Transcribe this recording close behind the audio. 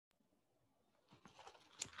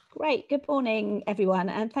Great. Good morning, everyone.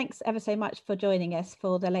 And thanks ever so much for joining us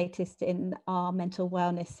for the latest in our mental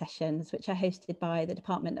wellness sessions, which are hosted by the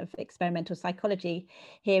Department of Experimental Psychology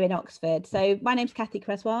here in Oxford. So my name's Kathy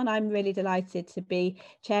Creswell. I'm really delighted to be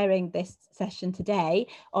chairing this session today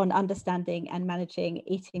on understanding and managing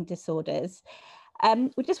eating disorders.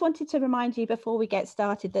 We just wanted to remind you before we get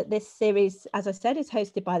started that this series, as I said, is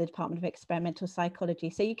hosted by the Department of Experimental Psychology.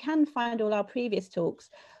 So you can find all our previous talks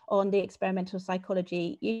on the Experimental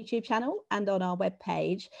Psychology YouTube channel and on our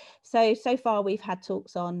webpage. So far we've had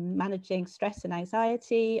talks on managing stress and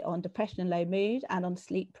anxiety, on depression and low mood, and on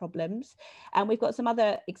sleep problems. And we've got some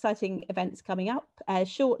other exciting events coming up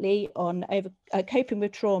shortly on coping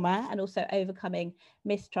with trauma and also overcoming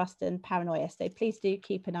mistrust and paranoia. So please do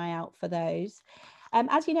keep an eye out for those.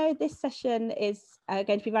 As you know, this session is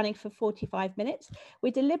going to be running for 45 minutes. We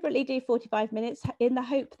deliberately do 45 minutes in the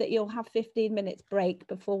hope that you'll have 15 minutes break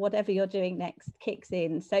before whatever you're doing next kicks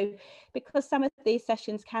in. So because some of these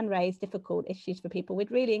sessions can raise difficult issues for people,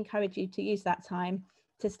 we'd really encourage you to use that time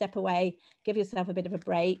to step away, give yourself a bit of a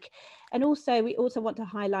break. And also, we also want to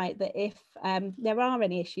highlight that if there are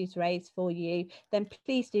any issues raised for you, then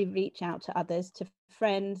please do reach out to others, to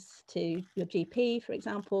friends, to your GP, for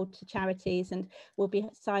example, to charities, and we'll be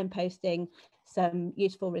signposting some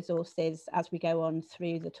useful resources as we go on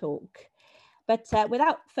through the talk. But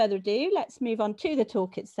without further ado, let's move on to the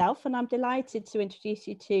talk itself. And I'm delighted to introduce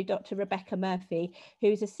you to Dr. Rebecca Murphy,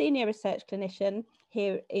 who's a senior research clinician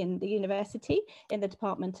here in the university in the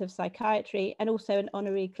Department of Psychiatry, and also an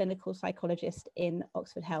honorary clinical psychologist in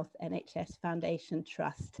Oxford Health NHS Foundation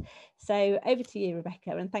Trust. So over to you,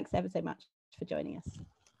 Rebecca, and thanks ever so much for joining us.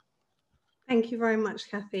 Thank you very much,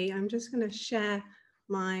 Kathy. I'm just going to share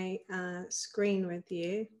my screen with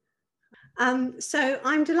you. So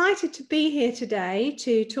I'm delighted to be here today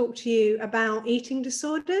to talk to you about eating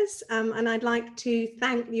disorders, and I'd like to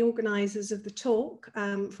thank the organisers of the talk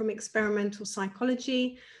from Experimental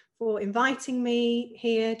Psychology for inviting me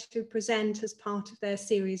here to present as part of their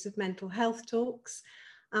series of mental health talks.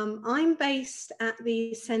 I'm based at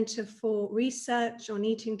the Centre for Research on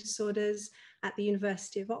Eating Disorders at the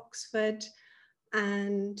University of Oxford,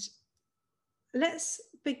 and let's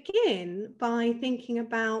begin by thinking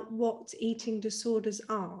about what eating disorders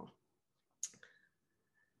are.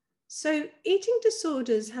 So eating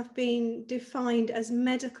disorders have been defined as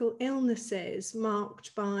medical illnesses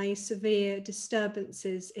marked by severe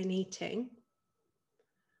disturbances in eating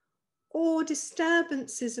or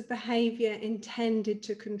disturbances of behaviour intended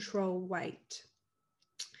to control weight.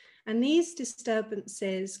 And these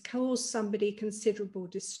disturbances cause somebody considerable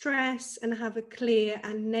distress and have a clear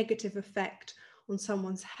and negative effect on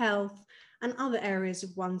someone's health and other areas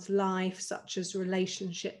of one's life, such as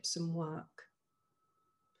relationships and work.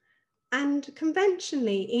 And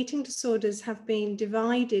conventionally, eating disorders have been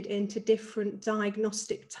divided into different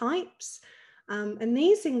diagnostic types. And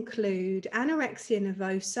these include anorexia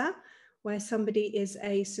nervosa, where somebody is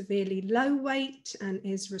a severely low weight and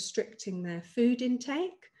is restricting their food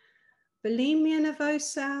intake. Bulimia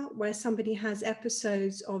nervosa, where somebody has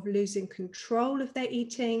episodes of losing control of their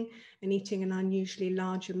eating and eating an unusually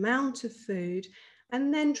large amount of food,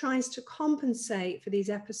 and then tries to compensate for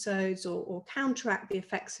these episodes or counteract the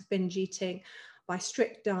effects of binge eating by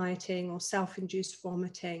strict dieting or self-induced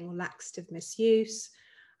vomiting or laxative misuse.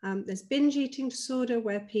 There's binge eating disorder,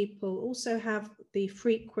 where people also have the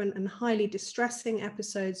frequent and highly distressing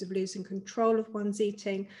episodes of losing control of one's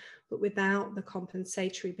eating, but without the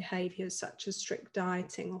compensatory behaviours such as strict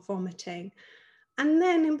dieting or vomiting. And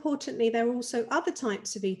then importantly, there are also other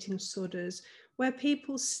types of eating disorders where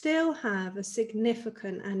people still have a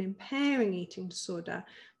significant and impairing eating disorder,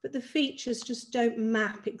 but the features just don't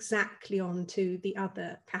map exactly onto the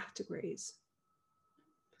other categories.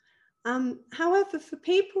 However, for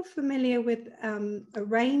people familiar with a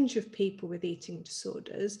range of people with eating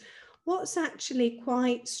disorders, what's actually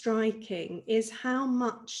quite striking is how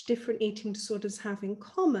much different eating disorders have in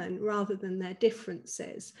common rather than their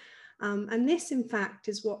differences. And this, in fact,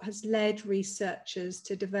 is what has led researchers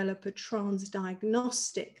to develop a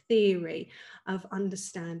transdiagnostic theory of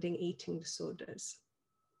understanding eating disorders.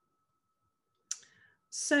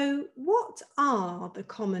 So what are the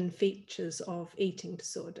common features of eating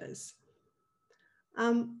disorders?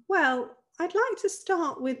 Well, I'd like to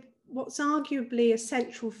start with what's arguably a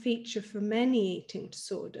central feature for many eating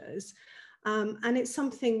disorders, and it's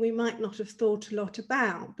something we might not have thought a lot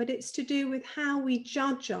about, but it's to do with how we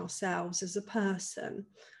judge ourselves as a person.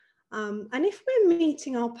 And if we're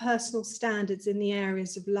meeting our personal standards in the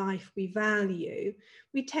areas of life we value,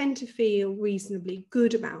 we tend to feel reasonably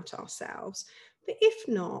good about ourselves, but if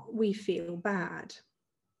not, we feel bad.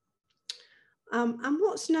 And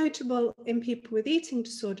what's notable in people with eating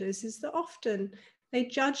disorders is that often they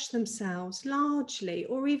judge themselves largely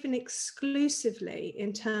or even exclusively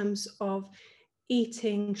in terms of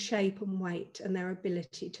eating, shape and weight and their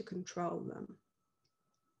ability to control them.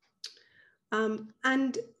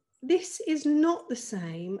 And this is not the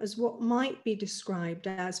same as what might be described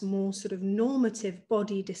as more sort of normative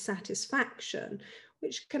body dissatisfaction,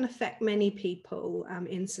 which can affect many people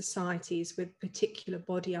in societies with particular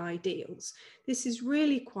body ideals. This is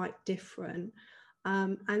really quite different.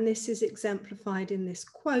 And this is exemplified in this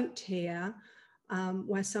quote here,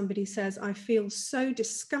 where somebody says, "I feel so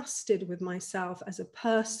disgusted with myself as a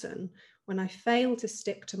person when I fail to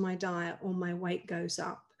stick to my diet or my weight goes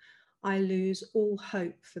up. I lose all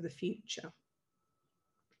hope for the future."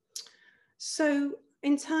 So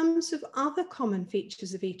in terms of other common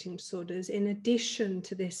features of eating disorders, in addition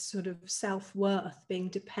to this sort of self-worth being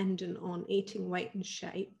dependent on eating weight and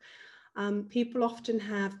shape, people often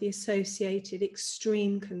have the associated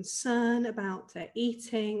extreme concern about their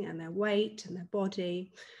eating and their weight and their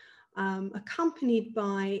body, accompanied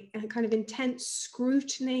by a kind of intense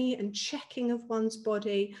scrutiny and checking of one's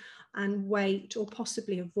body and weight, or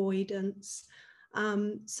possibly avoidance.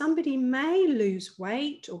 Somebody may lose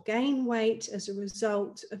weight or gain weight as a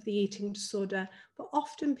result of the eating disorder, but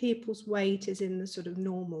often people's weight is in the sort of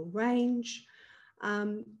normal range.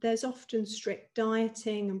 There's often strict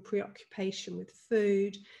dieting and preoccupation with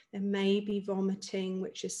food. There may be vomiting,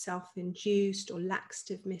 which is self-induced, or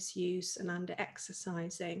laxative misuse and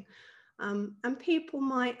under-exercising. And people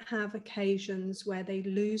might have occasions where they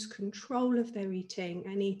lose control of their eating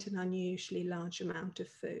and eat an unusually large amount of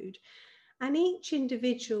food. And each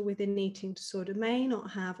individual with an eating disorder may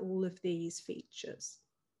not have all of these features.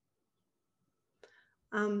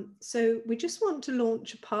 So we just want to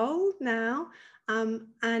launch a poll now,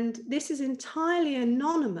 and this is entirely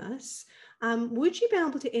anonymous. Would you be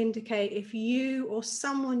able to indicate if you or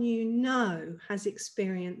someone you know has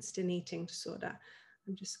experienced an eating disorder?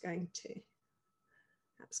 I'm just going to,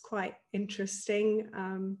 that's quite interesting.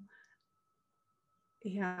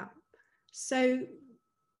 Yeah, so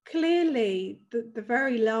clearly the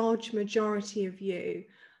very large majority of you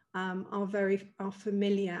are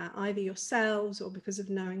familiar, either yourselves or because of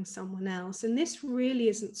knowing someone else. And this really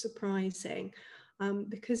isn't surprising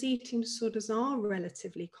because eating disorders are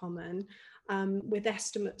relatively common, with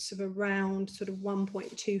estimates of around sort of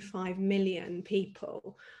 1.25 million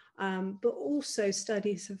people. But also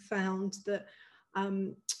studies have found that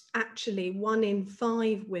actually 1 in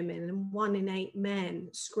 5 women and 1 in 8 men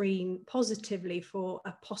screen positively for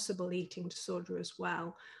a possible eating disorder as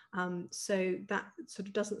well. So that sort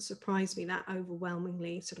of doesn't surprise me, that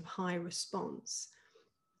overwhelmingly sort of high response.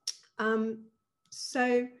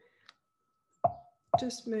 So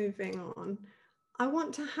just moving on, I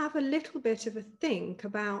want to have a little bit of a think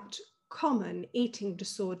about common eating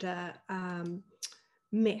disorder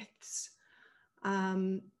myths.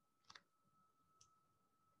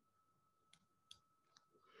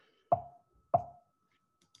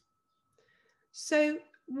 So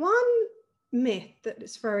one myth that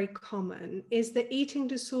is very common is that eating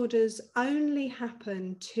disorders only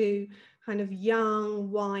happen to kind of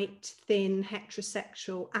young, white, thin,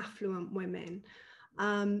 heterosexual, affluent women.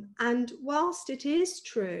 And whilst it is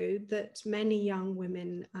true that many young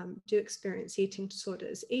women do experience eating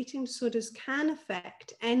disorders can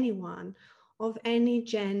affect anyone of any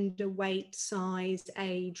gender, weight, size,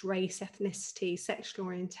 age, race, ethnicity, sexual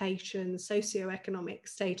orientation, socioeconomic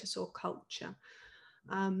status or culture.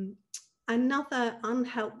 Another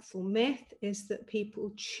unhelpful myth is that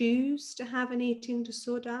people choose to have an eating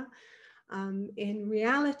disorder. In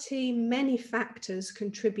reality, many factors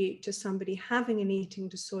contribute to somebody having an eating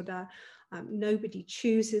disorder. Nobody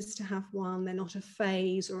chooses to have one. They're not a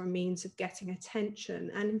phase or a means of getting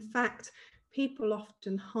attention. And in fact, people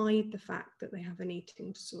often hide the fact that they have an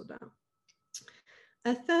eating disorder.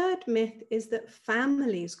 A third myth is that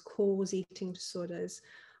families cause eating disorders.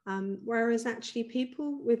 Whereas actually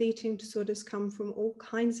people with eating disorders come from all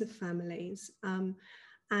kinds of families,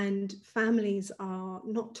 and families are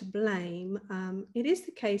not to blame. It is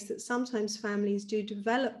the case that sometimes families do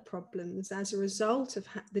develop problems as a result of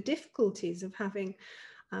the difficulties of having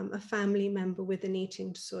a family member with an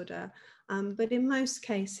eating disorder. But in most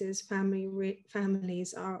cases,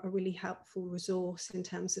 families are a really helpful resource in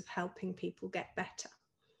terms of helping people get better.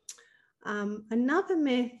 Another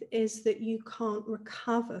myth is that you can't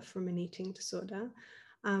recover from an eating disorder,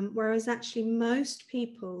 whereas actually most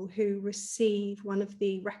people who receive one of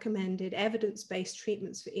the recommended evidence-based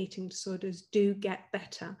treatments for eating disorders do get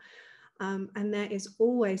better. And there is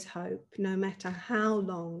always hope, no matter how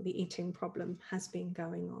long the eating problem has been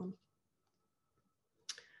going on.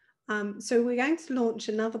 So we're going to launch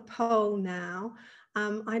another poll now.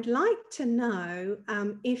 I'd like to know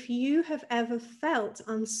if you have ever felt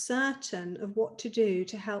uncertain of what to do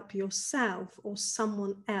to help yourself or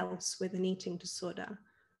someone else with an eating disorder.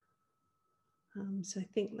 So I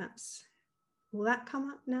think that's, will that come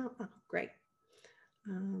up now? Oh, great.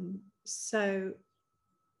 So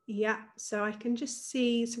yeah, so I can just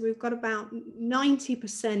see, so we've got about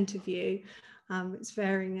 90% of you, it's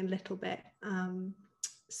varying a little bit,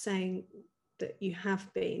 saying that you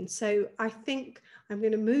have been. So I think I'm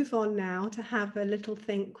going to move on now to have a little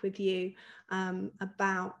think with you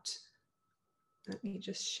about, let me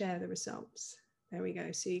just share the results. There we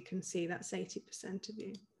go. So you can see that's 80% of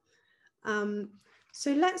you.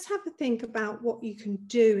 So let's have a think about what you can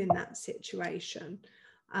do in that situation,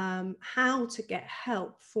 how to get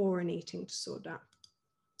help for an eating disorder.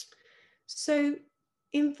 So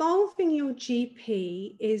involving your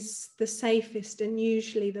GP is the safest and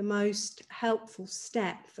usually the most helpful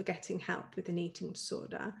step for getting help with an eating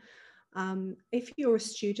disorder. If you're a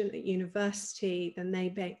student at university, then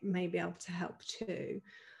they may be able to help too.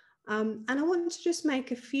 And I want to just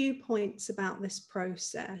make a few points about this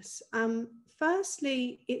process.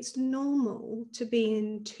 Firstly, it's normal to be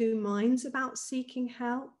in two minds about seeking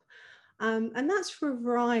help. And that's for a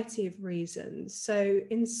variety of reasons. So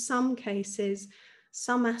in some cases,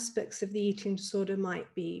 some aspects of the eating disorder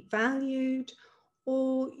might be valued,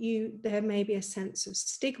 or there may be a sense of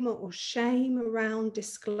stigma or shame around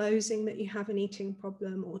disclosing that you have an eating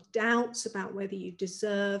problem, or doubts about whether you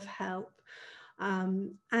deserve help.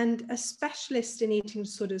 And a specialist in eating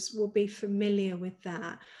disorders will be familiar with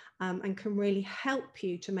that and can really help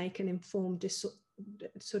you to make an informed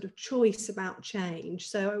sort of choice about change.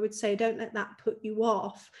 So I would say don't let that put you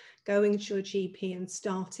off going to your GP and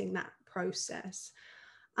starting that process.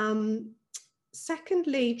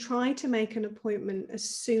 Secondly, try to make an appointment as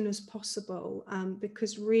soon as possible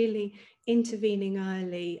because really intervening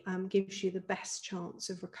early gives you the best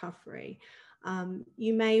chance of recovery.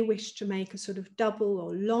 You may wish to make a sort of double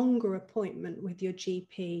or longer appointment with your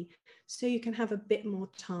GP so you can have a bit more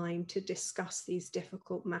time to discuss these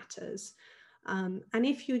difficult matters. And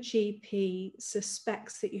if your GP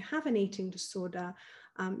suspects that you have an eating disorder,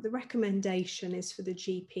 the recommendation is for the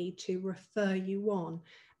GP to refer you on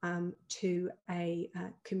to a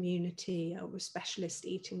community or a specialist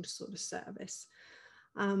eating disorder service.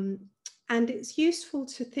 And it's useful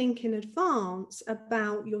to think in advance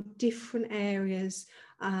about your different areas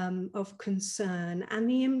of concern and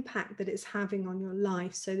the impact that it's having on your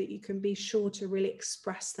life so that you can be sure to really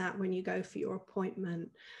express that when you go for your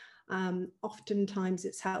appointment. Oftentimes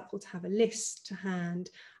it's helpful to have a list to hand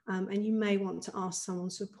and you may want to ask someone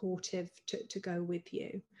supportive to go with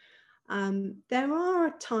you. There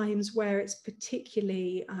are times where it's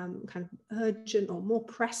particularly kind of urgent or more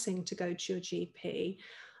pressing to go to your GP.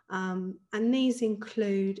 And these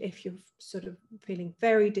include if you're sort of feeling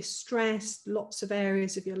very distressed, lots of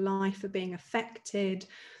areas of your life are being affected,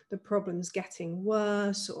 the problem's getting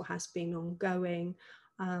worse or has been ongoing,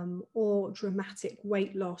 or dramatic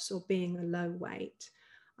weight loss or being a low weight.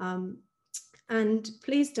 And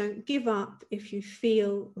please don't give up if you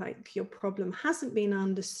feel like your problem hasn't been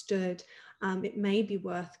understood. It may be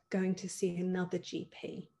worth going to see another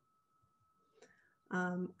GP.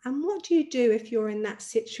 And what do you do if you're in that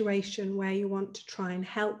situation where you want to try and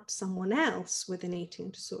help someone else with an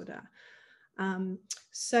eating disorder?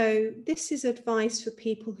 So this is advice for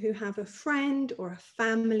people who have a friend or a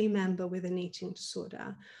family member with an eating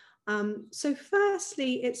disorder. So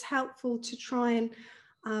firstly, it's helpful to try and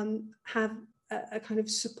have a kind of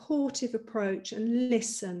supportive approach and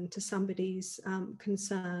listen to somebody's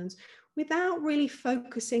concerns without really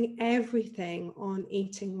focusing everything on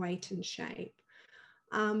eating weight and shape.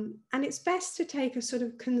 And it's best to take a sort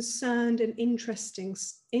of concerned and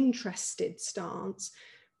interested stance,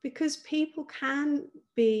 because people can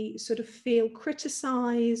be sort of feel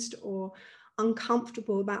criticized or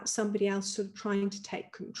uncomfortable about somebody else sort of trying to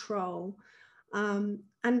take control.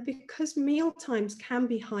 And because meal times can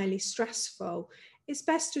be highly stressful, it's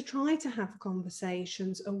best to try to have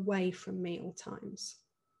conversations away from meal times.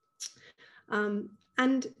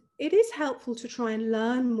 And it is helpful to try and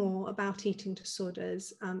learn more about eating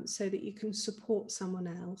disorders so that you can support someone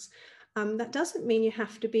else. That doesn't mean you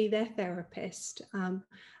have to be their therapist.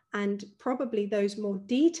 And probably those more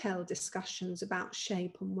detailed discussions about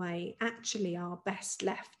shape and weight actually are best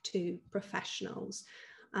left to professionals.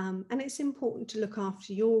 And it's important to look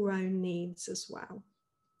after your own needs as well.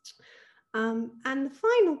 And the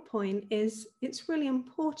final point is it's really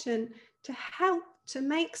important to help to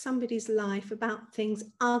make somebody's life about things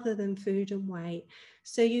other than food and weight.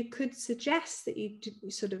 So you could suggest that you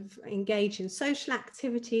sort of engage in social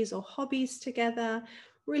activities or hobbies together,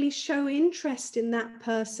 really show interest in that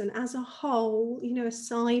person as a whole, you know,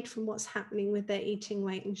 aside from what's happening with their eating,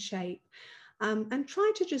 weight and shape. And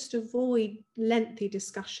try to just avoid lengthy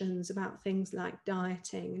discussions about things like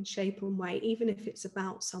dieting and shape and weight, even if it's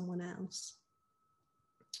about someone else.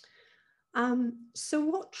 So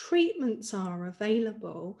what treatments are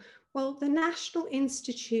available? Well, the National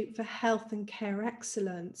Institute for Health and Care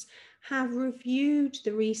Excellence have reviewed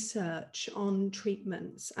the research on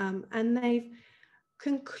treatments, and they've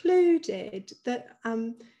concluded that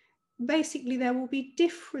basically there will be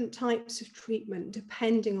different types of treatment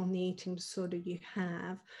depending on the eating disorder you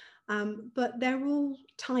have, but they're all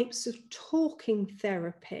types of talking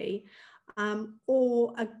therapy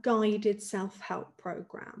or a guided self-help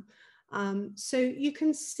program. So you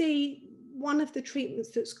can see one of the treatments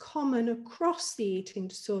that's common across the eating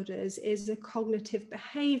disorders is a cognitive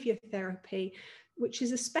behavior therapy, which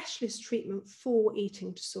is a specialist treatment for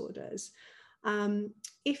eating disorders.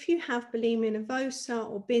 If you have bulimia nervosa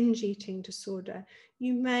or binge eating disorder,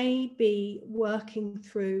 you may be working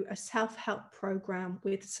through a self-help program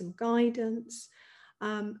with some guidance.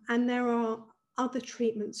 And there are other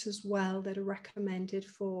treatments as well that are recommended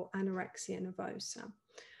for anorexia nervosa.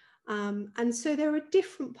 And so there are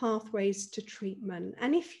different pathways to treatment.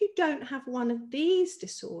 And if you don't have one of these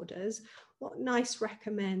disorders, what NICE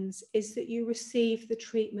recommends is that you receive the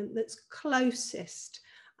treatment that's closest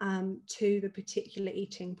to the particular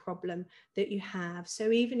eating problem that you have. So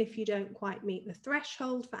even if you don't quite meet the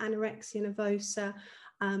threshold for anorexia nervosa,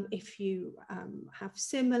 if you have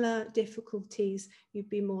similar difficulties, you'd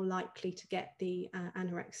be more likely to get the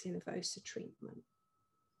anorexia nervosa treatment.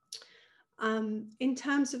 In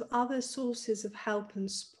terms of other sources of help and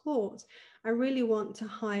support, I really want to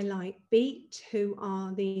highlight BEAT, who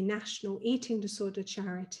are the National Eating Disorder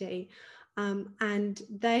Charity, and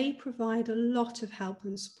they provide a lot of help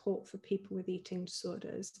and support for people with eating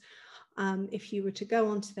disorders. If you were to go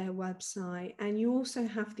onto their website, and you also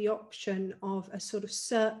have the option of a sort of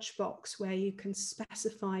search box where you can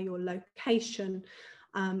specify your location,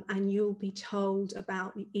 and you'll be told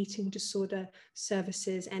about the eating disorder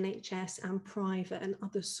services, NHS and private, and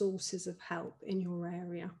other sources of help in your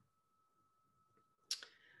area.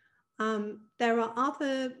 There are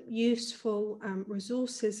other useful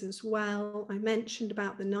resources as well. I mentioned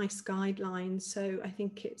about the NICE guidelines, so I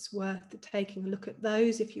think it's worth taking a look at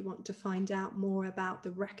those if you want to find out more about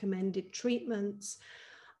the recommended treatments.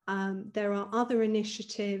 There are other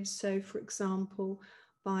initiatives, so for example,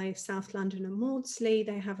 by South London and Maudsley,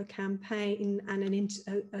 they have a campaign and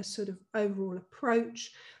a sort of overall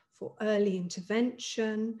approach for early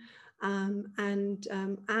intervention.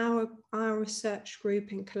 Our research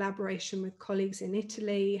group, in collaboration with colleagues in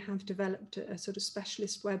Italy, have developed a sort of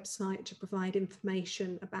specialist website to provide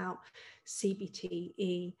information about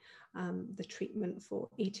CBTE, the treatment for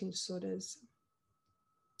eating disorders.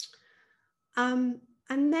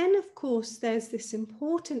 And then, of course, there's this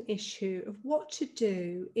important issue of what to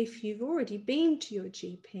do if you've already been to your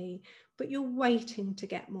GP, but you're waiting to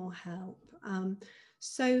get more help.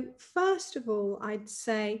 So first of all, I'd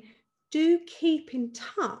say, do keep in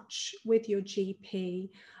touch with your GP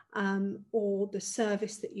or the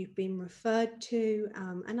service that you've been referred to,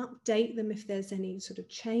 and update them if there's any sort of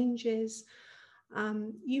changes.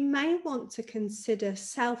 You may want to consider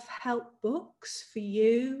self-help books for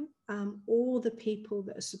you or the people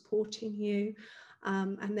that are supporting you.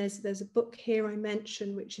 And there's a book here I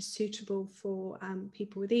mentioned which is suitable for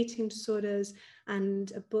people with eating disorders,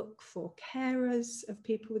 and a book for carers of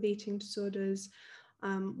people with eating disorders.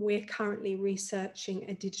 We're currently researching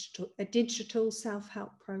a digital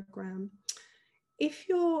self-help program. If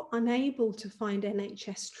you're unable to find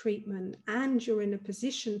NHS treatment and you're in a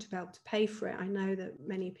position to be able to pay for it, I know that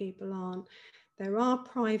many people aren't, there are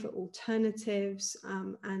private alternatives,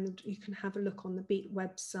 and you can have a look on the BEAT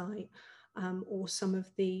website or some of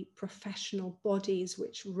the professional bodies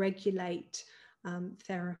which regulate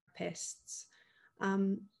therapists.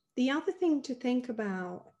 The other thing to think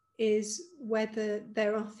about is whether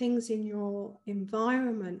there are things in your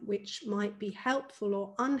environment which might be helpful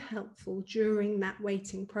or unhelpful during that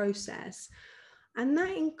waiting process. And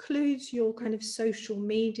that includes your kind of social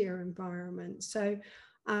media environment. So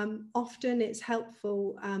often it's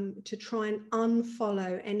helpful to try and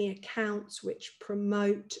unfollow any accounts which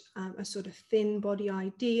promote a sort of thin body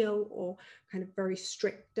ideal or kind of very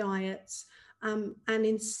strict diets. and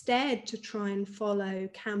instead to try and follow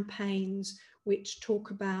campaigns which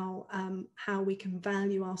talk about how we can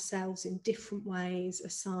value ourselves in different ways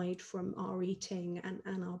aside from our eating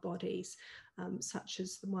and our bodies, such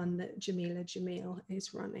as the one that Jamila Jamil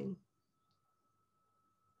is running.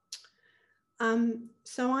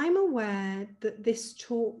 So I'm aware that this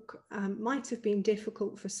talk might have been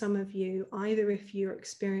difficult for some of you, either if you're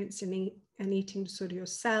experiencing an eating disorder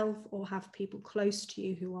yourself or have people close to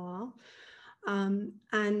you who are.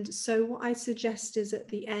 And so what I suggest is at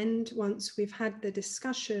the end, once we've had the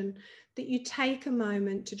discussion, that you take a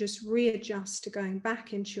moment to just readjust to going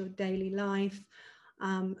back into your daily life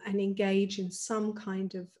and engage in some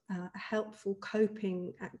kind of helpful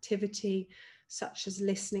coping activity, such as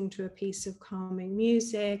listening to a piece of calming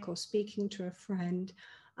music or speaking to a friend.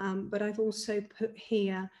 But I've also put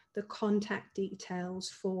here the contact details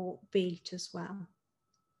for Beat as well.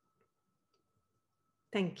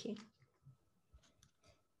 Thank you.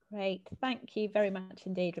 Great, thank you very much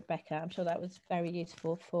indeed, Rebecca. I'm sure that was very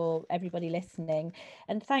useful for everybody listening.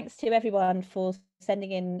 And thanks to everyone for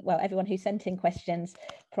sending in, well, everyone who sent in questions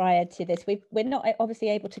prior to this. We're not obviously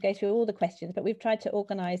able to go through all the questions, but we've tried to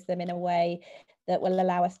organise them in a way that will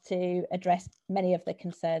allow us to address many of the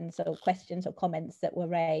concerns or questions or comments that were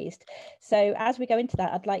raised. So as we go into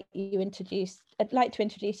that, I'd like to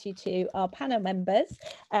introduce you to our panel members,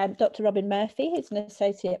 Dr. Robin Murphy, who's an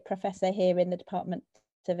associate professor here in the Department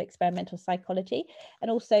of Experimental Psychology,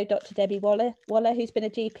 and also Dr. Debbie Waller, who's been a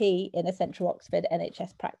GP in a Central Oxford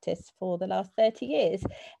NHS practice for the last 30 years,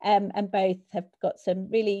 and both have got some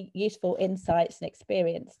really useful insights and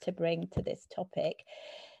experience to bring to this topic.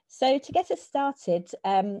 So to get us started,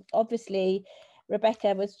 obviously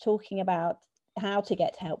Rebecca was talking about how to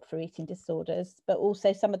get help for eating disorders, but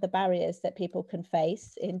also some of the barriers that people can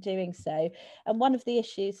face in doing so. And one of the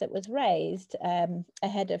issues that was raised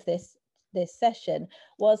ahead of this session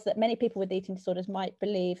was that many people with eating disorders might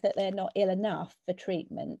believe that they're not ill enough for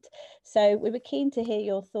treatment. So we were keen to hear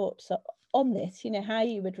your thoughts on this, you know, how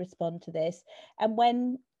you would respond to this,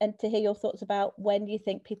 and to hear your thoughts about when you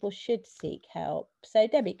think people should seek help. So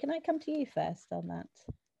Debbie, can I come to you first on that?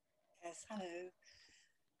 Yes, hello.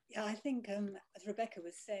 Yeah, I think as Rebecca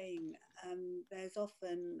was saying, there's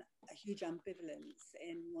often a huge ambivalence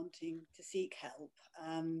in wanting to seek help,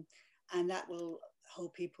 and that will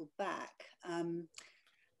hold people back.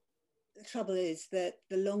 The trouble is that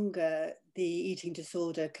the longer the eating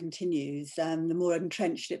disorder continues, the more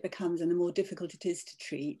entrenched it becomes and the more difficult it is to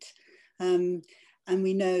treat. And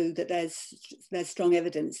we know that there's strong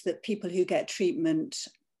evidence that people who get treatment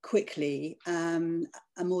quickly are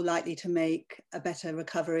more likely to make a better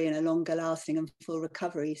recovery and a longer lasting and full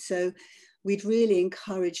recovery. So we'd really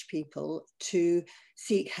encourage people to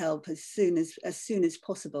seek help as soon as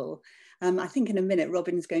possible. I think in a minute,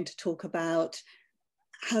 Robin's going to talk about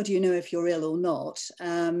how do you know if you're ill or not.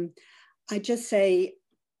 I just say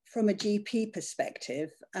from a GP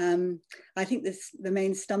perspective, I think the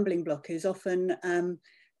main stumbling block is often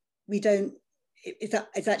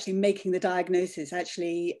it's actually making the diagnosis,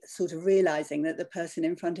 actually sort of realizing that the person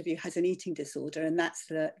in front of you has an eating disorder, and that's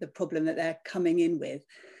the problem that they're coming in with.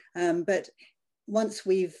 But once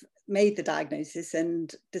we've made the diagnosis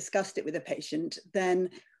and discussed it with a patient, then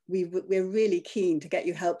we're really keen to get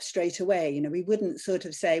you help straight away. You know, we wouldn't sort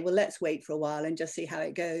of say, well, let's wait for a while and just see how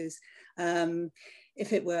it goes.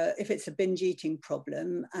 If it's a binge eating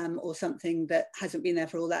problem or something that hasn't been there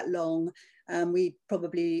for all that long, we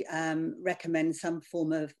probably recommend some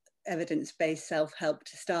form of evidence-based self-help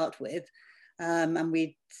to start with. And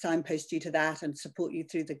we signpost you to that and support you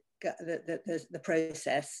through the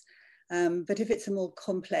process. But if it's a more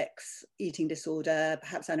complex eating disorder,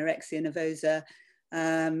 perhaps anorexia nervosa,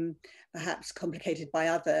 perhaps complicated by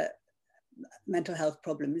other mental health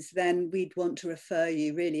problems, then we'd want to refer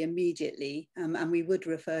you really immediately, and we would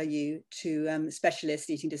refer you to specialist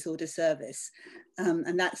eating disorder service,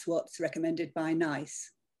 and that's what's recommended by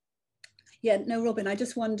NICE. Yeah, no, Robin, I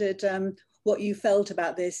just wondered what you felt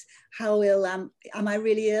about this. How ill am I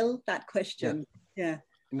really ill? That question. Yeah.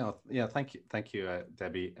 No, yeah, thank you,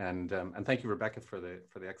 Debbie, and thank you, Rebecca, for the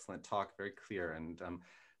excellent talk. Very clear. And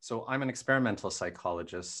so I'm an experimental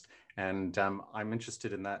psychologist, and I'm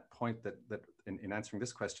interested in that point that in answering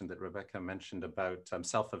this question that Rebecca mentioned about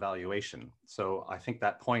self-evaluation. So I think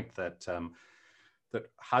that point that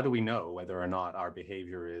how do we know whether or not our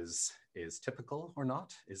behavior is typical or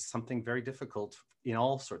not is something very difficult in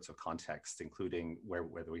all sorts of contexts, including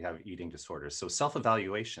whether we have eating disorders. So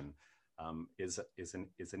self-evaluation is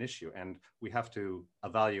an issue, and we have to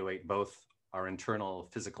evaluate both our internal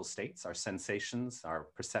physical states, our sensations, our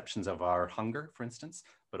perceptions of our hunger, for instance,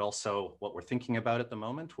 but also what we're thinking about at the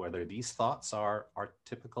moment, whether these thoughts are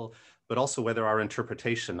typical, but also whether our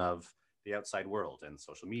interpretation of the outside world and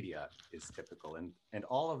social media is typical. And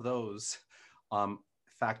all of those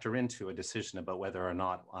factor into a decision about whether or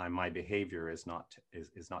not my behavior is not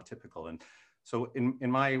typical. And so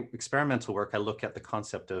in my experimental work, I look at the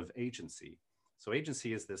concept of agency. So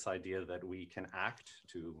agency is this idea that we can act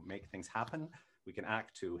to make things happen. We can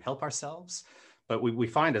act to help ourselves, but we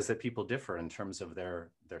find is that people differ in terms of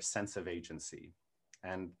their sense of agency.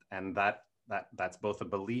 And that's both a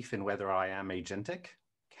belief in whether I am agentic.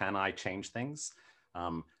 Can I change things?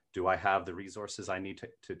 Do I have the resources I need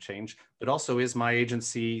to change? But also, is my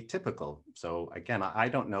agency typical? So again, I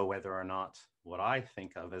don't know whether or not what I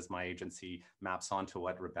think of as my agency maps onto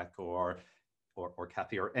what Rebecca or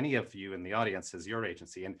Kathy or any of you in the audience is your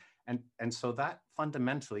agency. And so that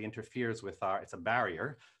fundamentally interferes with it's a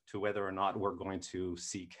barrier to whether or not we're going to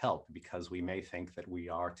seek help, because we may think that we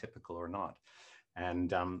are typical or not.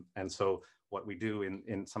 And so what we do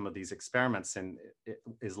in some of these experiments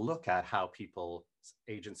is look at how people's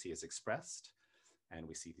agency is expressed, and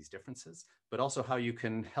we see these differences, but also how you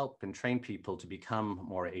can help and train people to become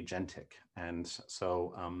more agentic. And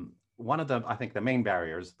so one of I think the main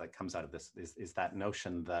barriers that comes out of this is that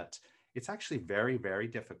notion that it's actually very, very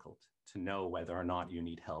difficult to know whether or not you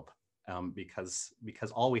need help, because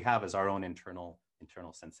all we have is our own internal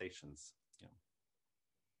sensations.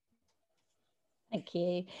 Thank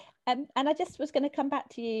you. And I just was going to come back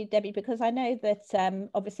to you, Debbie, because I know that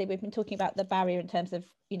obviously we've been talking about the barrier in terms of,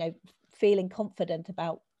 feeling confident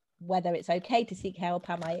about whether it's okay to seek help.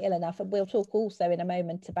 Am I ill enough? And we'll talk also in a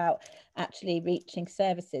moment about actually reaching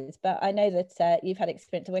services. But I know that you've had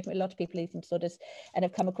experience of working with a lot of people with eating disorders and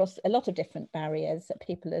have come across a lot of different barriers that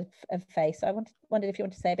people have faced. So I wondered if you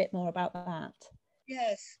want to say a bit more about that.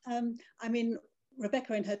 Yes. I mean,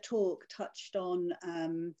 Rebecca in her talk touched on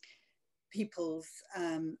people's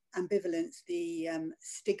ambivalence, the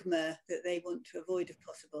stigma that they want to avoid if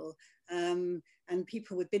possible. And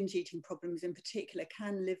people with binge eating problems in particular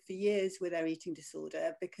can live for years with their eating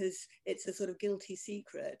disorder because it's a sort of guilty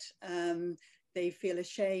secret. They feel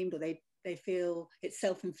ashamed, or they feel it's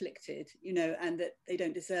self-inflicted, and that they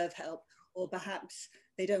don't deserve help, or perhaps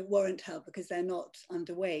they don't warrant help because they're not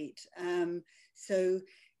underweight. So,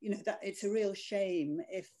 that it's a real shame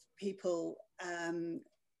if people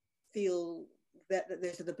feel that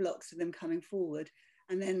those are the blocks to them coming forward.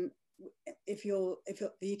 And then if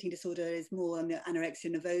the eating disorder is more on the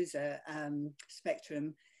anorexia nervosa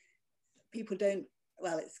spectrum, people don't,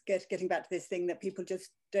 well, it's getting back to this thing that people just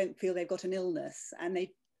don't feel they've got an illness, and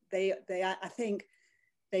they I think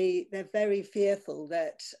they're very fearful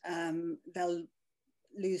that they'll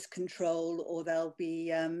lose control, or they'll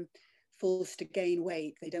be forced to gain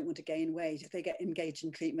weight. They don't want to gain weight if they get engaged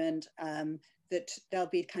in treatment, that they'll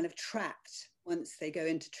be kind of trapped once they go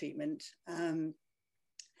into treatment.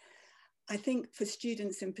 I think for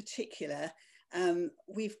students in particular,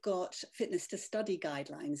 we've got fitness to study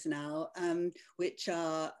guidelines now, which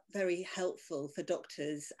are very helpful for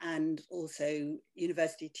doctors and also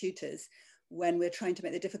university tutors when we're trying to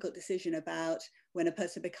make the difficult decision about when a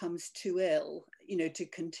person becomes too ill, to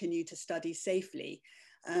continue to study safely.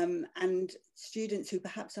 And students who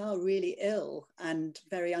perhaps are really ill and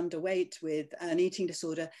very underweight with an eating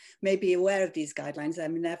disorder may be aware of these guidelines. I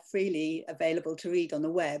mean, they're freely available to read on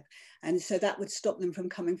the web. And so that would stop them from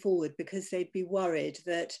coming forward, because they'd be worried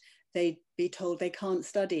that they'd be told they can't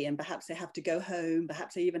study, and perhaps they have to go home,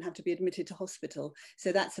 perhaps they even have to be admitted to hospital.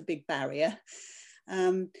 So that's a big barrier.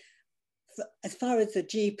 As far as the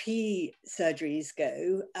GP surgeries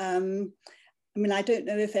go, I mean, I don't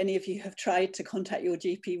know if any of you have tried to contact your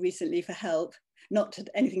GP recently for help, not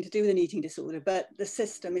anything to do with an eating disorder, but the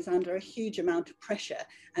system is under a huge amount of pressure.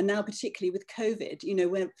 And now, particularly with COVID,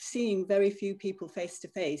 we're seeing very few people face to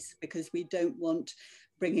face, because we don't want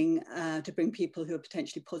to bring people who are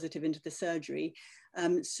potentially positive into the surgery.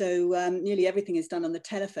 So nearly everything is done on the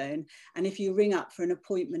telephone. And if you ring up for an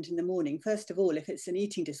appointment in the morning, first of all, if it's an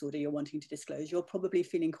eating disorder you're wanting to disclose, you're probably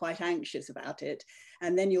feeling quite anxious about it.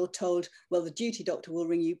 And then you're told, well, the duty doctor will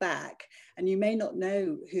ring you back, and you may not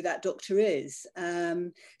know who that doctor is.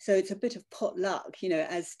 So it's a bit of potluck,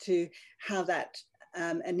 as to how that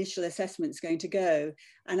initial assessment is going to go.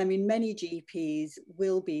 And I mean, many GPs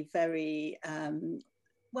will be very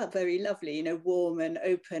very lovely, warm and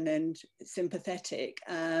open and sympathetic,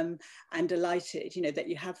 and delighted, that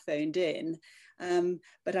you have phoned in.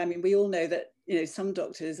 But I mean, we all know that, some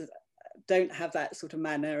doctors don't have that sort of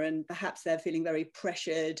manner, and perhaps they're feeling very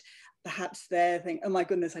pressured. Perhaps they're thinking, oh my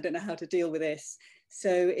goodness, I don't know how to deal with this. So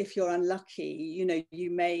if you're unlucky, you know,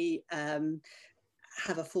 you may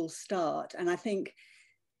have a false start. And I think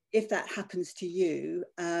if that happens to you,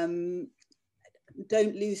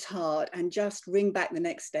 don't lose heart and just ring back the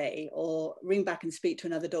next day, or ring back and speak to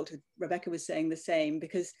another doctor. Rebecca was saying the same,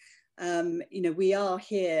 because you know, we are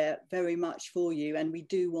here very much for you, and we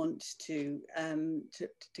do want to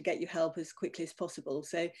get you help as quickly as possible.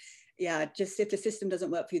 So yeah, just if the system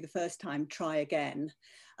doesn't work for you the first time, try again.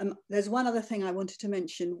 There's one other thing I wanted to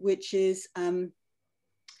mention, which is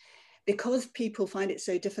because people find it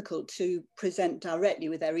so difficult to present directly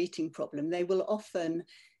with their eating problem, they will often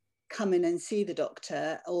come in and see the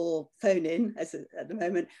doctor, or phone in, as at the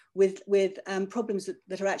moment, with problems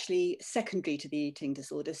that are actually secondary to the eating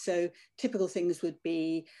disorder. So typical things would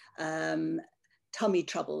be tummy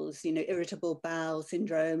troubles, you know, irritable bowel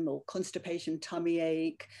syndrome, or constipation, tummy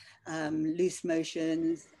ache, loose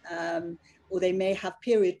motions, or they may have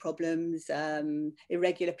period problems,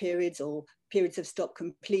 irregular periods, or periods have stopped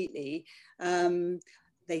completely.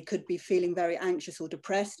 They could be feeling very anxious or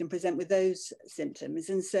depressed and present with those symptoms.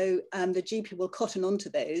 And so the GP will cotton onto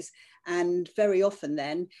those, and very often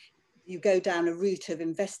then you go down a route of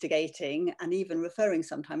investigating and even referring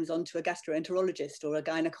sometimes onto a gastroenterologist or a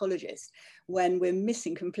gynecologist, when we're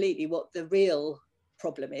missing completely what the real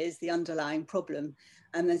problem is, the underlying problem.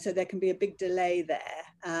 And then so there can be a big delay there.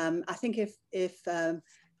 I think if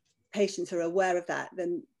patients are aware of that,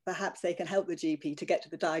 then perhaps they can help the GP to get to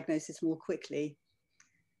the diagnosis more quickly.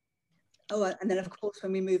 Oh, and then of course,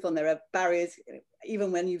 when we move on, there are barriers,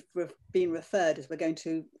 even when you've been referred, as we're going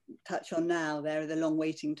to touch on now, there are the long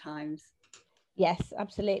waiting times. Yes,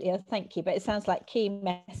 absolutely. Thank you. But it sounds like key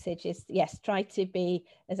message is, yes, try to be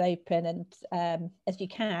as open and as you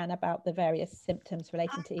can about the various symptoms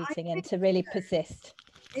relating to eating, and to really persist.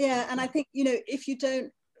 Yeah, and I think, you know, if you don't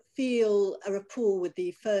feel a rapport with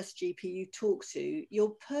the first GP you talk to,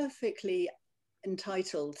 you're perfectly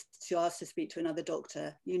entitled to ask to speak to another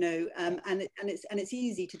doctor, you know, and it's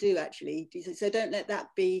easy to do, actually. So don't let that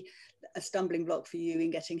be a stumbling block for you in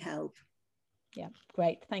getting help. Yeah,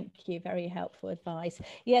 great. Thank you. Very helpful advice.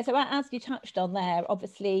 Yeah, so as you touched on there,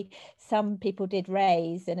 obviously some people did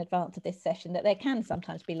raise in advance of this session that there can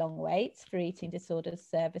sometimes be long waits for eating disorders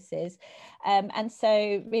services. And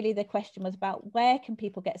so really the question was about where can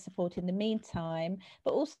people get support in the meantime,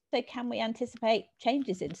 but also can we anticipate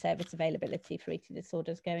changes in service availability for eating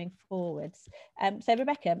disorders going forwards? So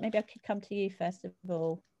Rebecca, maybe I could come to you first of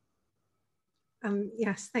all.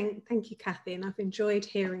 Yes, thank you, Kathy, and I've enjoyed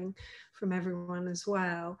hearing from everyone as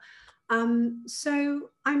well. So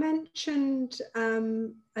I mentioned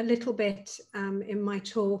a little bit in my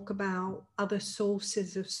talk about other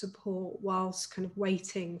sources of support whilst kind of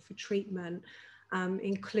waiting for treatment,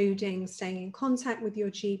 including staying in contact with your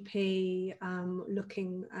GP,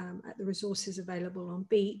 looking at the resources available on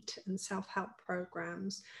Beat and self-help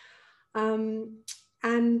programs.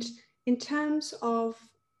 And in terms of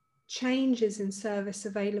changes in service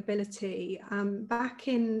availability, back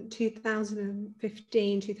in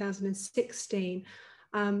 2015, 2016,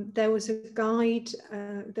 there was a guide,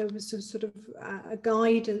 there was a sort of a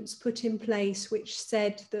guidance put in place which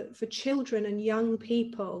said that for children and young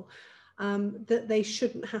people, that they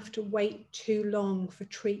shouldn't have to wait too long for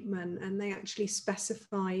treatment, and they actually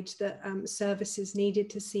specified that services needed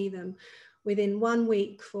to see them within 1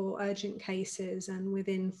 week for urgent cases and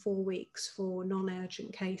within 4 weeks for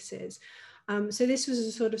non-urgent cases. So this was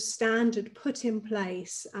a sort of standard put in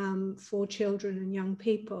place for children and young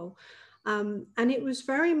people. And it was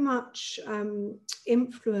very much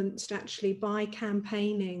influenced actually by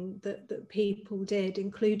campaigning that people did,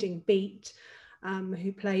 including Beat,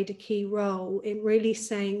 who played a key role in really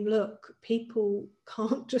saying, look, people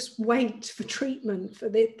can't just wait for treatment for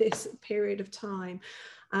this period of time.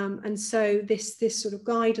 And so this sort of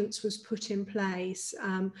guidance was put in place,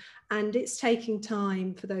 and it's taking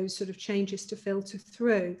time for those sort of changes to filter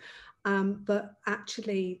through. But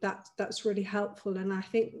actually that's really helpful. And I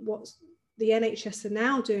think what the NHS are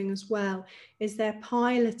now doing as well is they're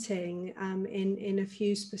piloting in a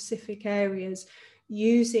few specific areas,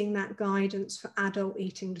 using that guidance for adult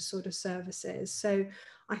eating disorder services. So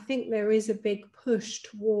I think there is a big push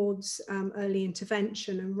towards early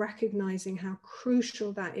intervention and recognizing how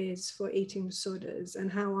crucial that is for eating disorders, and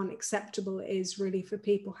how unacceptable it is really for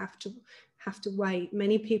people have to wait.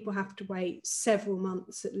 Many people have to wait several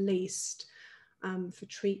months at least for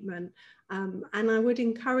treatment. And I would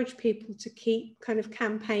encourage people to keep kind of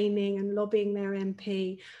campaigning and lobbying their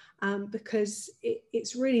MP, because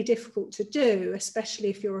it's really difficult to do, especially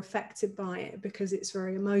if you're affected by it, because it's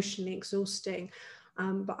very emotionally exhausting.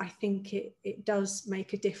 But I think it does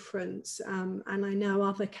make a difference. And I know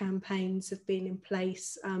other campaigns have been in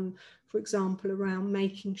place, for example, around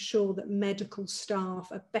making sure that medical staff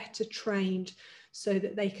are better trained so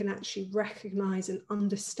that they can actually recognise and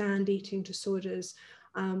understand eating disorders,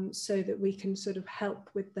 so that we can sort of help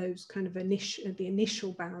with those kind of the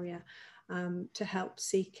initial barrier to help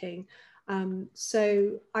seeking.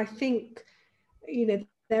 So I think, you know,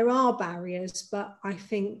 there are barriers, but I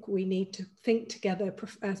think we need to think together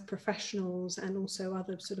as professionals and also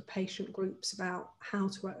other sort of patient groups about how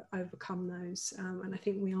to overcome those. And I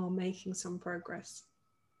think we are making some progress.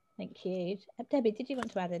 Thank you. Debbie, did you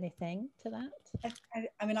want to add anything to that?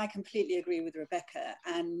 I mean, I completely agree with Rebecca,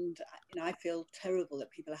 and you know, I feel terrible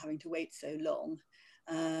that people are having to wait so long.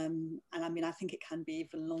 And I mean, I think it can be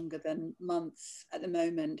even longer than months at the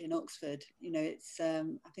moment in Oxford. You know, it's I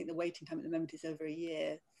think the waiting time at the moment is over a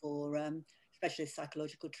year for specialist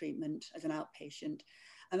psychological treatment as an outpatient.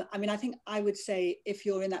 I mean, I think I would say if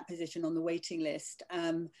you're in that position on the waiting list,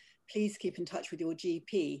 please keep in touch with your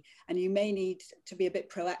GP, and you may need to be a bit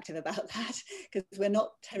proactive about that, because we're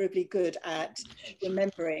not terribly good at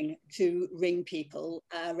remembering to ring people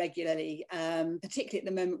regularly, particularly at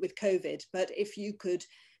the moment with COVID. But if you could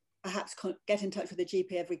perhaps get in touch with a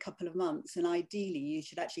GP every couple of months, and ideally you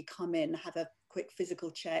should actually come in, have a quick physical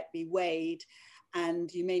check, be weighed,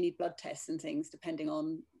 and you may need blood tests and things depending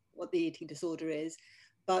on what the eating disorder is.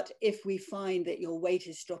 But if we find that your weight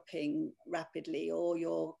is dropping rapidly or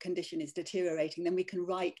your condition is deteriorating, then we can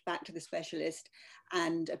write back to the specialist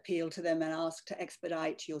and appeal to them and ask to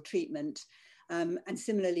expedite your treatment. And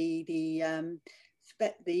similarly, the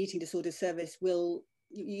eating disorder service will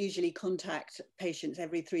usually contact patients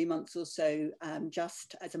every 3 months or so,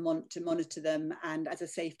 just as to monitor them and as a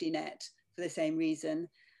safety net for the same reason.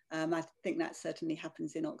 I think that certainly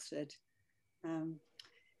happens in Oxford.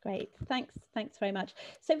 Great, thanks very much.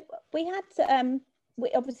 So we had,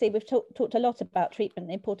 we've talked a lot about treatment,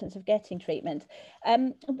 the importance of getting treatment.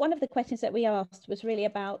 One of the questions that we asked was really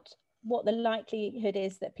about what the likelihood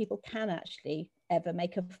is that people can actually ever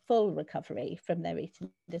make a full recovery from their eating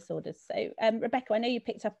disorders. So Rebecca, I know you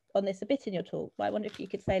picked up on this a bit in your talk, but I wonder if you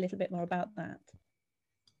could say a little bit more about that.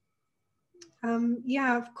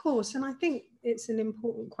 Yeah, of course, and I think it's an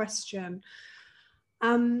important question.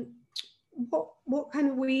 What kind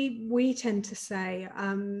of we tend to say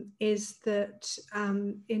is that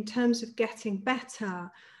in terms of getting better,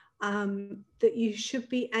 that you should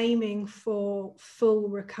be aiming for full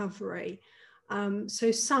recovery.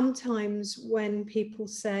 So sometimes when people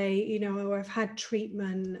say, you know, oh, I've had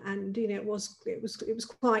treatment and you know it was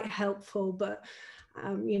quite helpful, but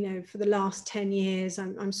you know, for the last 10 years,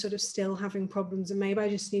 I'm sort of still having problems, and maybe I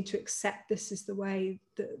just need to accept this is the way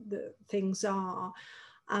that things are.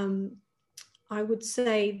 I would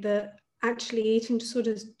say that actually eating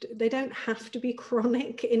disorders, they don't have to be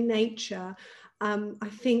chronic in nature. I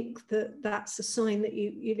think that that's a sign that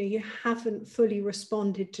you haven't fully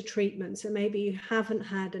responded to treatment. So maybe you haven't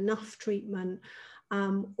had enough treatment,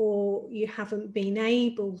 or you haven't been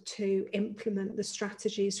able to implement the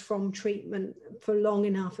strategies from treatment for long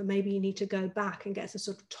enough, and maybe you need to go back and get a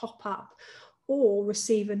sort of top up or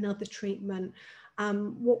receive another treatment.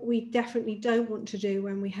 What we definitely don't want to do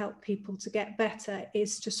when we help people to get better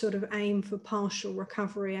is to sort of aim for partial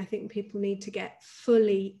recovery. I think people need to get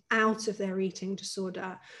fully out of their eating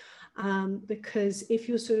disorder, because if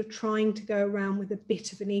you're sort of trying to go around with a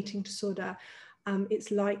bit of an eating disorder,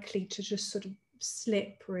 it's likely to just sort of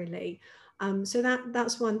slip really. So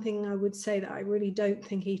that's one thing I would say, that I really don't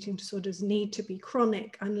think eating disorders need to be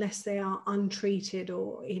chronic unless they are untreated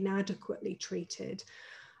or inadequately treated.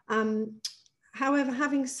 However,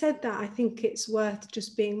 having said that, I think it's worth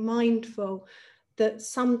just being mindful that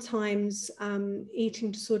sometimes eating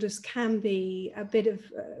disorders can be a bit of,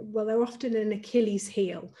 well, they're often an Achilles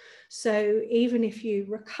heel. So even if you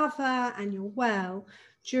recover and you're well,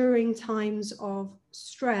 during times of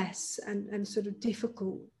stress and sort of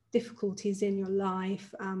difficulties in your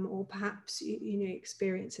life, or perhaps you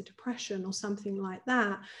experience a depression or something like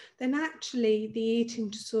that, then actually the eating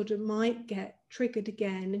disorder might get triggered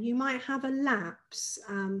again, and you might have a lapse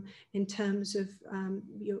in terms of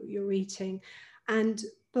your eating.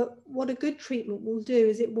 But what a good treatment will do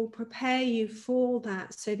is it will prepare you for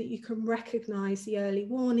that, so that you can recognize the early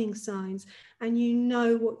warning signs and you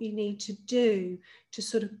know what you need to do to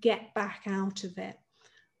sort of get back out of it.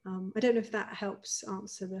 I don't know if that helps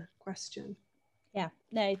answer the question. Yeah,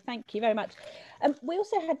 no, thank you very much. We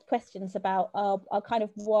also had questions about our kind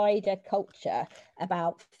of wider culture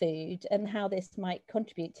about food and how this might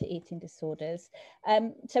contribute to eating disorders.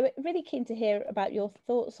 So really keen to hear about your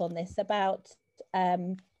thoughts on this, about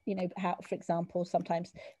you know, how, for example,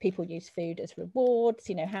 sometimes people use food as rewards,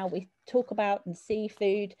 you know, how we talk about and see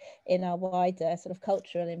food in our wider sort of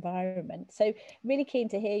cultural environment. So really keen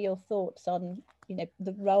to hear your thoughts on, you know,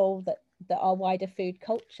 the role that our wider food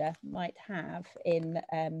culture might have in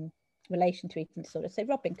relation to eating disorder. So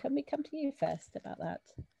Robin, can we come to you first about that?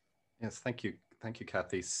 Yes, thank you,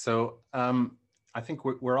 Kathy. So I think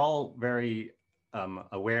we're all very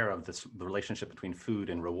aware of the relationship between food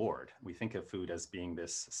and reward. We think of food as being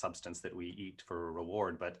this substance that we eat for a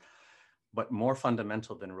reward, but more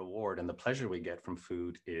fundamental than reward and the pleasure we get from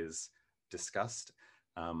food is disgust,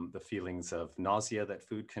 the feelings of nausea that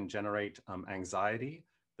food can generate, anxiety,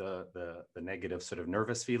 the negative sort of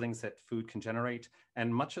nervous feelings that food can generate,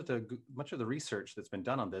 and much of the research that's been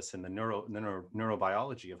done on this in the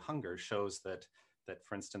neurobiology of hunger shows that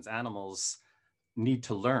for instance animals need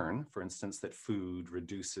to learn, for instance, that food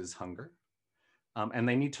reduces hunger, and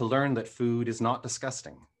they need to learn that food is not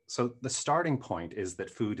disgusting. So the starting point is that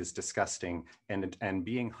food is disgusting, and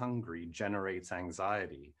being hungry generates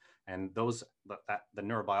anxiety. And the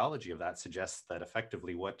neurobiology of that suggests that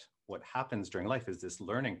effectively what happens during life is this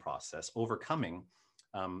learning process, overcoming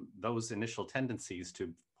those initial tendencies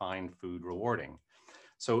to find food rewarding.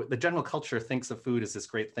 So the general culture thinks of food as this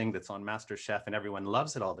great thing that's on MasterChef and everyone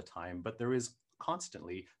loves it all the time, but there is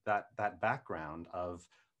constantly that background of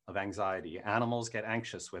anxiety. Animals get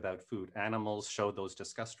anxious without food. Animals show those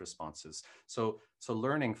disgust responses. So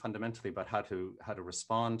learning fundamentally about how to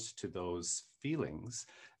respond to those feelings.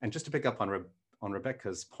 And just to pick up on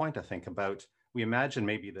Rebecca's point, I think about, we imagine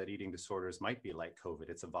maybe that eating disorders might be like COVID.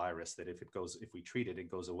 It's a virus that if we treat it, it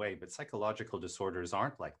goes away. But psychological disorders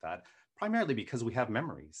aren't like that, primarily because we have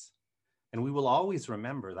memories. And we will always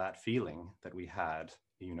remember that feeling that we had,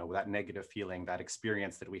 you know, that negative feeling, that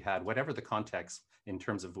experience that we had, whatever the context in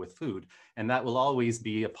terms of with food. And that will always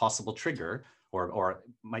be a possible trigger, or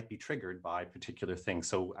might be triggered by particular things.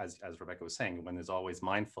 So as Rebecca was saying, one is always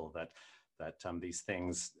mindful that these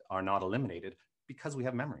things are not eliminated because we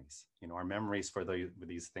have memories. You know, our memories for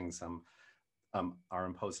these things are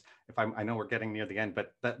imposed. I know we're getting near the end,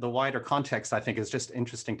 but the wider context, I think, is just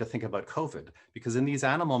interesting to think about COVID, because in these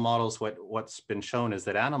animal models, what's been shown is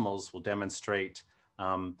that animals will demonstrate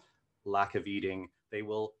lack of eating. They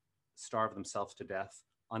will starve themselves to death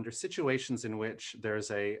under situations in which there's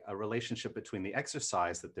a relationship between the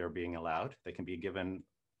exercise that they're being allowed. They can be given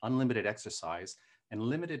unlimited exercise and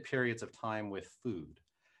limited periods of time with food.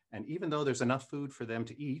 And even though there's enough food for them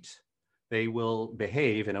to eat, they will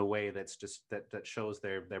behave in a way that's just that shows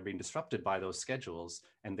they're being disrupted by those schedules,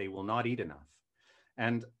 and they will not eat enough.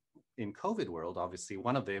 And in COVID world, obviously,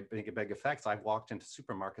 one of the big effects, I've walked into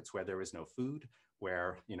supermarkets where there is no food,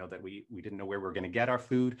 where, you know, that we didn't know where we were going to get our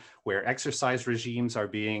food, where exercise regimes are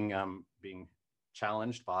being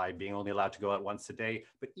challenged by being only allowed to go out once a day.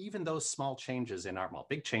 But even those small changes in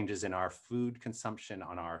big changes in our food consumption,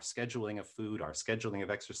 on our scheduling of food, our scheduling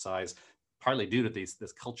of exercise, partly due to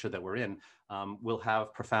this culture that we're in, will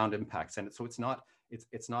have profound impacts. And so it's not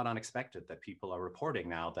unexpected that people are reporting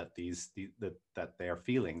now that that their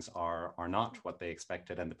feelings are not what they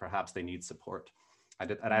expected, and that perhaps they need support. I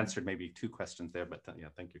answered maybe 2 questions there, but yeah,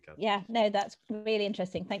 thank you, Kathy. Yeah, no, that's really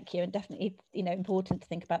interesting. Thank you. And definitely, you know, important to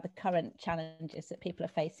think about the current challenges that people are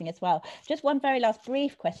facing as well. Just one very last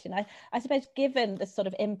brief question. I suppose, given the sort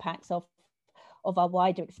of impacts of our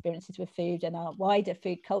wider experiences with food and our wider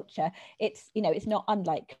food culture, it's, you know, it's not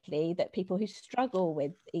unlikely that people who struggle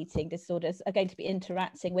with eating disorders are going to be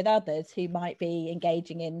interacting with others who might be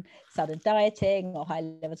engaging in sudden dieting or high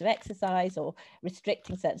levels of exercise or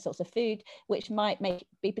restricting certain sorts of food, which might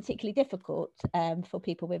be particularly difficult for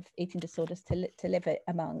people with eating disorders to live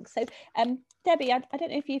among. So Debbie, I don't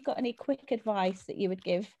know if you've got any quick advice that you would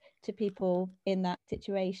give to people in that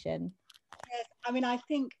situation. Yes, I mean, I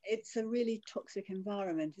think it's a really toxic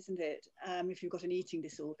environment, isn't it? If you've got an eating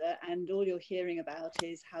disorder and all you're hearing about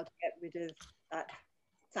is how to get rid of that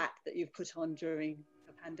fat that you've put on during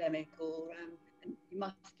a pandemic, or and you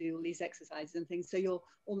must do all these exercises and things. So you're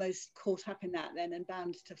almost caught up in that then and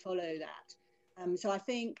bound to follow that. So I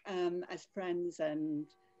think as friends and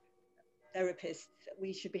therapists,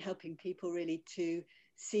 we should be helping people really to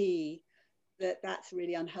see that that's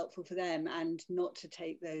really unhelpful for them, and not to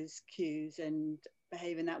take those cues and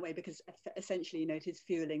behave in that way, because essentially, you know, it is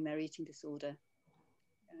fueling their eating disorder.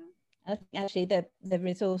 I think actually the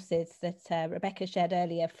resources that Rebecca shared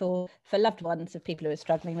earlier for loved ones of people who are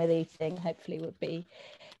struggling with eating hopefully would be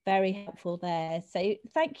very helpful there. So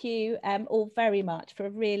thank you all very much for a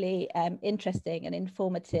really interesting and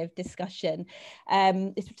informative discussion.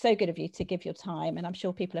 It's so good of you to give your time, and I'm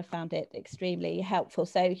sure people have found it extremely helpful.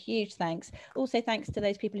 So huge thanks. Also thanks to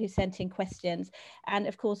those people who sent in questions, and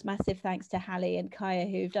of course massive thanks to Hallie and Kaya,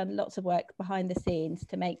 who've done lots of work behind the scenes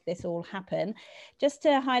to make this all happen. Just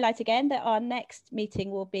to highlight again that our next meeting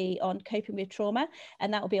will be on coping with trauma,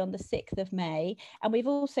 and that will be on the 6th of May. And we've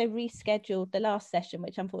also rescheduled the last session,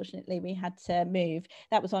 which unfortunately we had to move.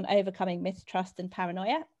 That was on overcoming mistrust and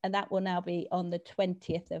paranoia, and that will now be on the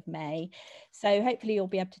 20th of May. So hopefully you'll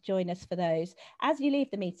be able to join us for those. As you leave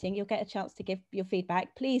the meeting, you'll get a chance to give your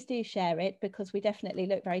feedback. Please do share it, because we definitely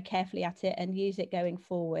look very carefully at it and use it going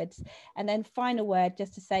forwards. And then final word,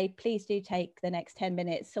 just to say, please do take the next 10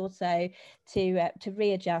 minutes or so to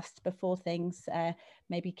readjust before things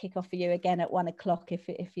maybe kick off for you again at 1 o'clock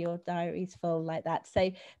if your diary's full like that.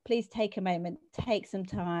 So please take a moment, take some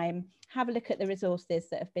time, have a look at the resources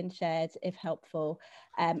that have been shared if helpful,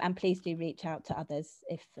 and please do reach out to others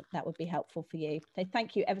if that would be helpful for you. So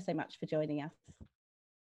thank you ever so much for joining us.